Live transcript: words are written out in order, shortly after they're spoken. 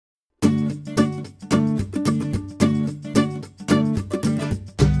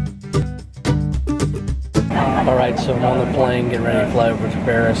Alright, so I'm on the plane getting ready to fly over to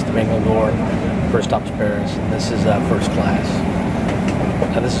Paris, to Bangalore. First stop's Paris, and this is first class.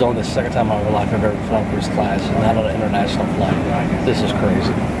 Now, this is only the second time in my life I've ever flown first class, and not on an international flight. This is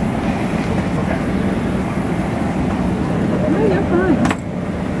crazy. No, you're fine.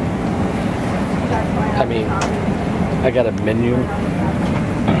 I mean, I got a menu,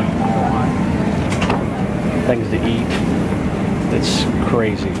 things to eat. It's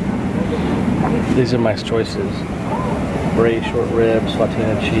crazy. These are my choices. Braised short ribs,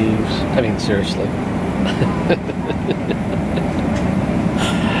 Fatina cheese. I mean, seriously.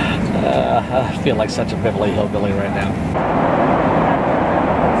 I feel like such a Beverly Hillbilly right now.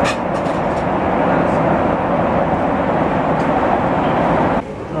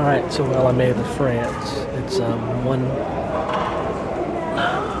 Alright, so while I made it to France, it's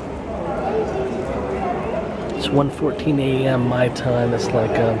 1:14 a.m. my time. It's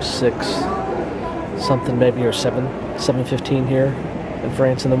like 6 something maybe, or 7:15 here in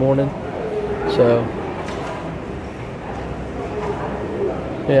France in the morning. So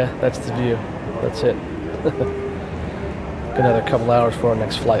yeah, that's the view. That's it. Got another couple hours before our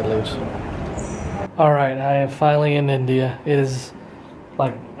next flight leaves. Alright, I am finally in India. It is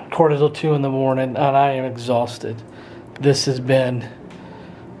like 1:45 in the morning and I am exhausted. This has been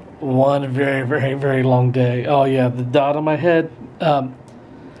one very, very, very long day. Oh yeah, the dot on my head.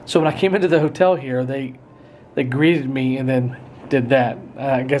 So when I came into the hotel here, they greeted me and then did that.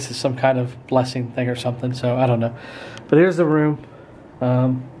 I guess it's some kind of blessing thing or something, so I don't know. But here's the room.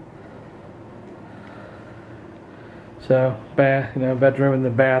 So bedroom and the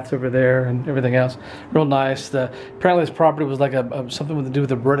baths over there and everything else. Real nice. Apparently this property was like something to do with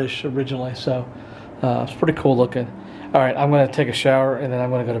the British originally, so it's pretty cool looking. Alright, I'm going to take a shower and then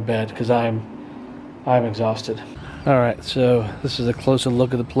I'm going to go to bed because I'm exhausted. Alright, so this is a closer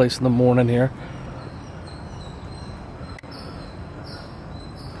look at the place in the morning here.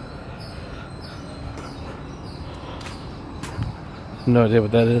 No idea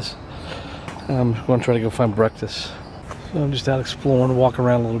what that is. I'm going to try to go find breakfast. So I'm just out exploring, walking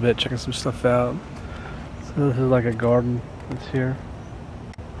around a little bit, checking some stuff out. So this is like a garden that's here.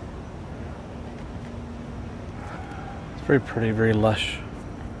 It's very pretty, very lush.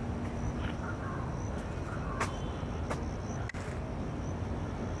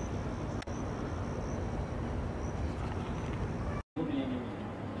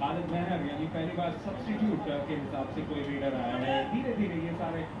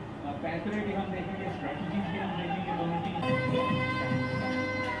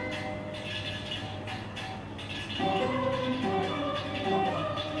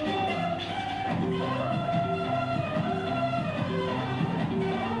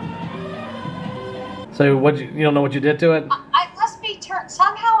 So you don't know what you did to it? I must be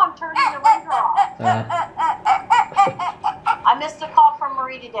somehow I'm turning the ringer off. I missed a call from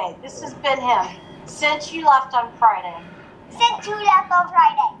Marie today. This has been him since you left on Friday. Since you left on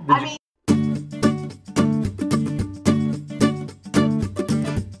Friday.